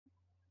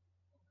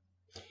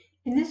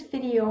In this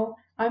video,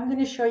 I'm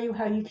going to show you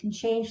how you can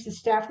change the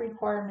staff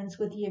requirements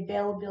with the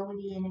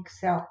availability in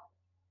Excel.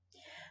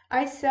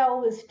 I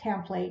sell this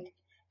template,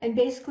 and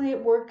basically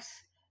it works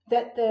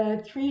that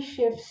the 3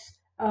 shifts,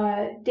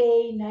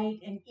 day, night,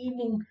 and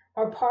evening,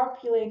 are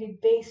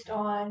populated based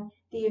on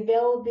the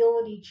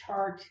availability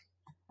chart.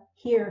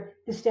 Here,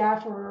 the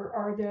staff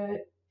are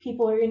the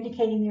people are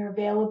indicating their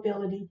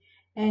availability,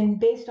 and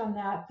based on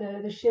that,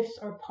 the shifts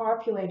are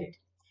populated.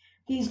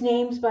 These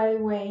names, by the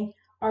way,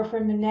 are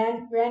from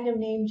the random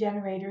name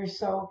generator,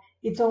 so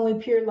it's only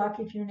pure luck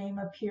if your name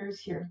appears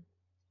here.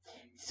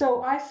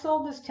 So I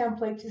sold this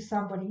template to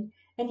somebody,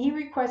 and he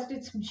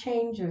requested some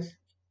changes.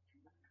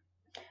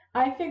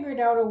 I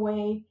figured out a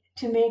way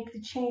to make the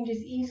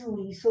changes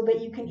easily so that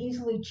you can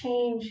easily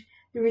change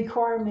the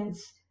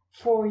requirements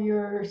for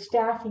your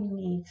staffing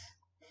needs.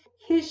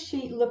 His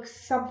sheet looks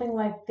something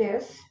like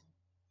this.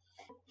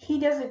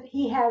 He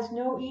has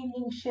no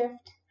evening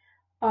shift.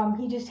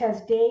 He just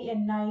has day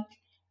and night,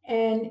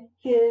 and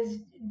his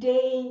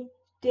day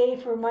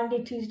for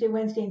Monday, Tuesday,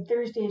 Wednesday, and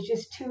Thursday is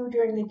just 2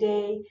 during the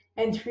day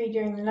and 3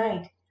 during the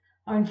night.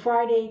 On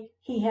Friday,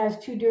 he has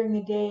 2 during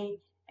the day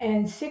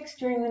and 6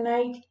 during the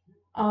night.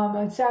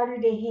 On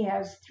Saturday, he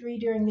has 3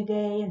 during the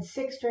day and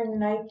 6 during the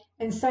night,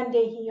 and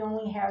Sunday, he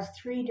only has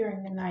 3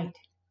 during the night.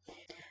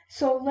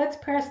 So let's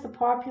press the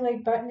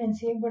populate button and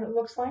see what it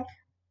looks like.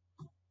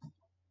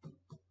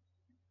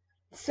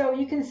 So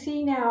you can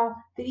see now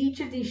that each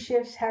of these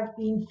shifts have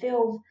been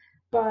filled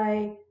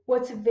by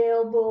what's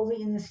available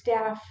in the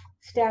staff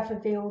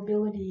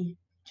availability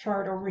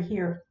chart over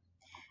here.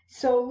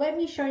 So let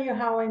me show you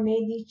how I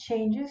made these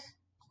changes.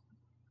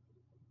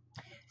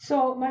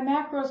 So my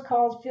macro is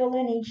called fill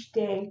in each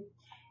day,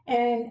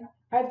 and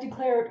I've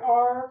declared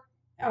R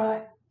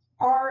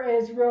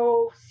as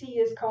row, C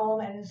as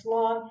column, and as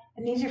long,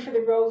 and these are for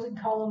the rows and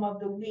column of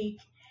the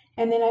week.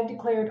 And then I've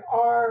declared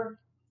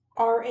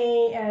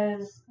RA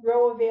as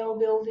row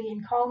availability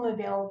and column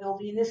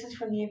availability, and this is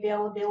from the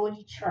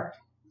availability chart.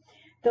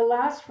 The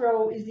last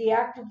row is the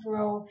active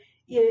row,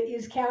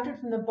 is counted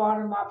from the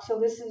bottom up, so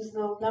this is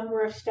the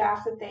number of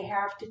staff that they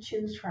have to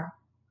choose from.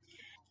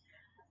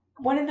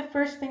 One of the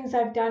first things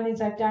I've done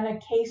is I've done a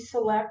case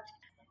select.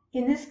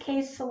 In this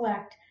case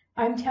select,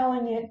 I'm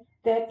telling it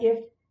that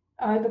if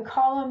the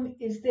column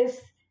is this,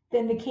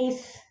 then the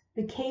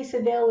case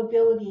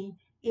availability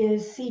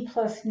is C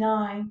plus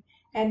 9,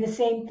 and the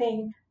same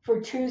thing for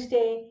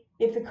Tuesday.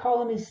 If the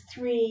column is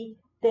 3,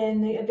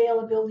 then the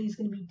availability is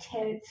going to be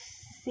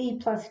C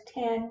plus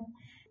 10.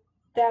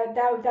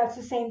 That's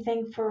the same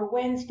thing for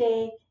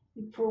Wednesday.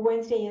 For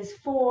Wednesday is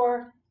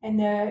 4, and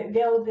the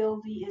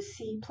availability is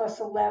C plus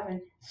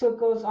 11. So it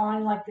goes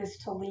on like this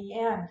till the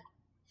end.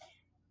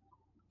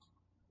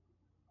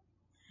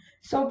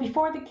 So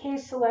before the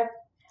case select,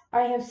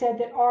 I have said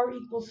that R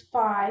equals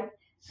 5,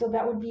 so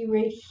that would be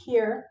right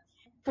here.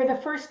 For the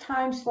first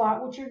time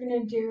slot, what you're going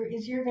to do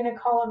is you're going to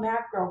call a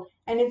macro,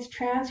 and it's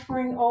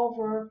transferring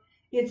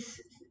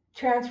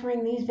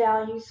these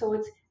values, so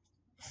it's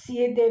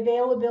C, the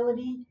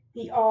availability,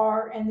 the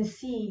R, and the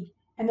C,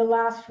 and the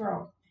last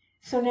row.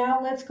 So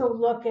now let's go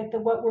look at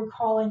what we're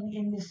calling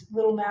in this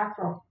little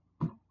macro.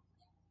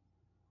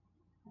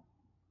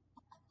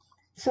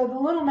 So the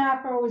little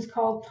macro is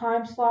called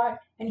time slot,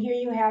 and here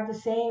you have the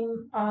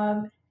same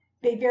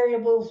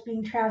variables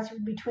being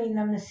transferred between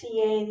them, the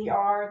CA, the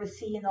R, the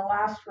C, and the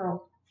last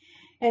row.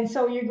 And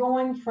so you're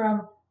going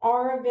from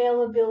R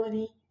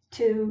availability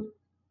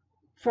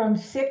from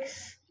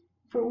 6,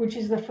 which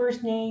is the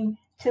first name,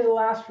 to the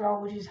last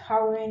row, which is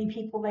how many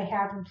people they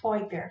have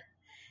employed there.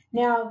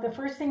 Now, the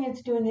first thing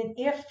it's doing an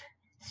if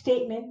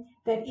statement,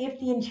 that if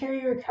the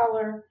interior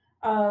color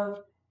of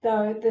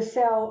the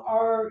cell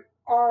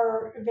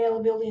R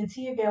availability and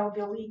C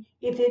availability,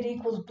 if it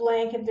equals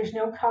blank, if there's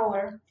no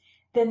color,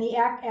 then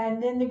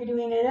then they're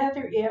doing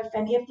another if,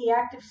 and if the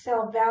active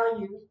cell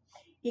value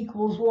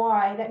equals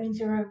Y, that means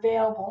they're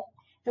available.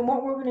 Then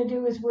what we're going to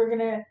do is we're going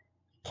to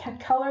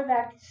color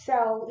that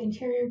cell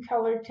interior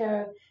color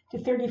to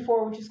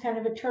 34, which is kind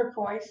of a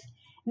turquoise,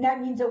 and that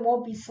means it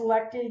won't be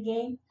selected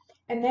again.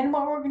 And then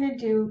what we're going to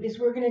do is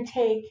we're going to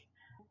take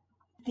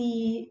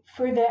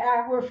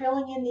we're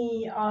filling in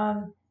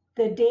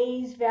the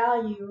day's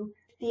value,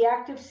 the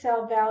active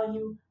cell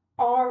value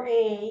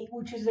RA,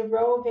 which is the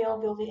row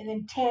availability, and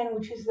then 10,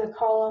 which is the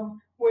column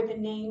where the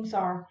names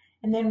are,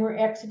 and then we're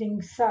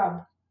exiting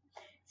sub.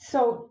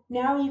 So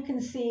now you can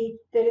see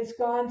that it's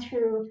gone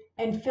through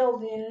and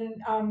filled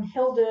in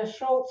Hilda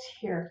Schultz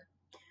here.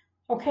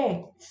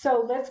 Okay,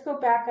 so let's go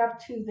back up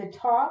to the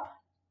top.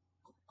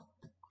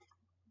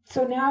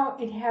 So now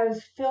it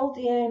has filled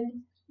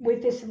in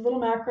with this little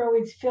macro,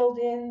 it's filled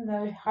in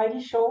the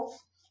Heidi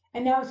Schultz,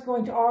 and now it's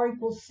going to R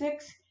equals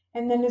 6,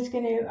 and then it's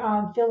going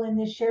to fill in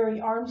this Sherry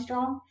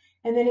Armstrong,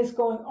 and then it's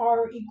going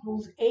R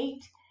equals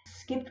 8,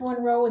 skipped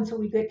one row, and so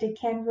we get to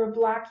Kendra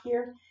Black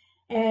here,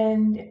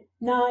 and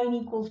 9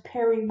 equals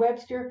Perry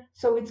Webster.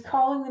 So it's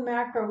calling the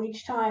macro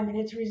each time, and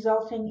it's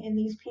resulting in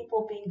these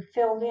people being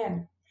filled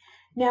in.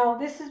 Now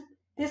this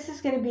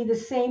is going to be the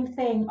same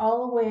thing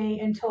all the way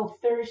until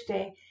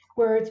Thursday,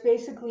 where it's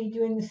basically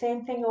doing the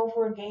same thing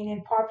over again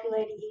and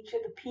populating each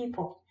of the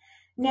people.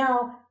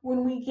 Now,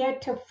 when we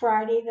get to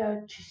Friday,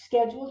 the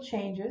schedule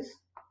changes.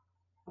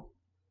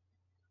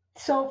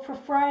 So for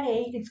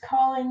Friday, it's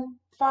calling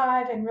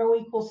 5 and row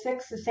equals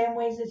 6, the same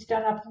way as it's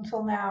done up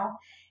until now.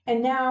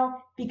 And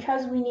now,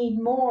 because we need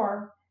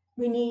more,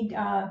 we need,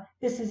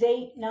 this is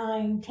 8,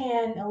 9,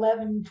 10,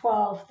 11,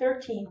 12,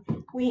 13.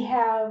 We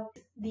have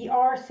the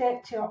R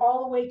set to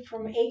all the way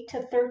from 8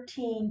 to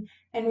 13,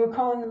 and we're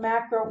calling the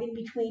macro in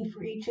between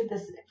for each of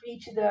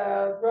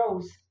the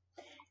rows.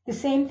 The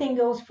same thing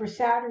goes for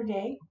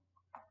Saturday.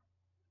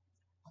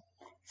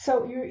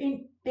 So you're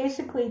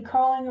basically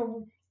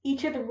calling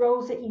each of the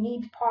rows that you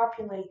need to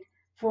populate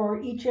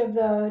for each of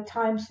the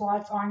time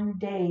slots on your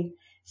day.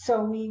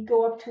 So we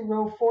go up to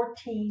row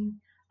 14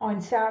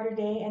 on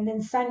Saturday, and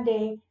then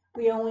Sunday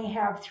we only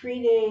have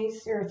 3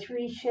 days or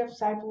 3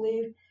 shifts, I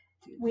believe.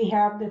 We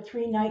have the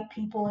 3 night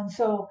people, and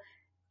so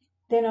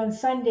then on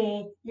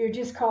Sunday you're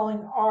just calling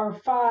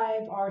R5,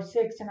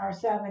 R6, and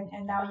R7,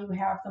 and now you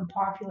have them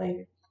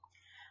populated.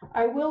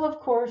 I will, of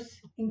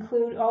course,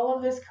 include all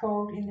of this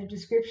code in the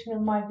description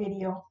of my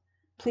video.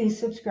 Please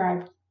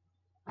subscribe.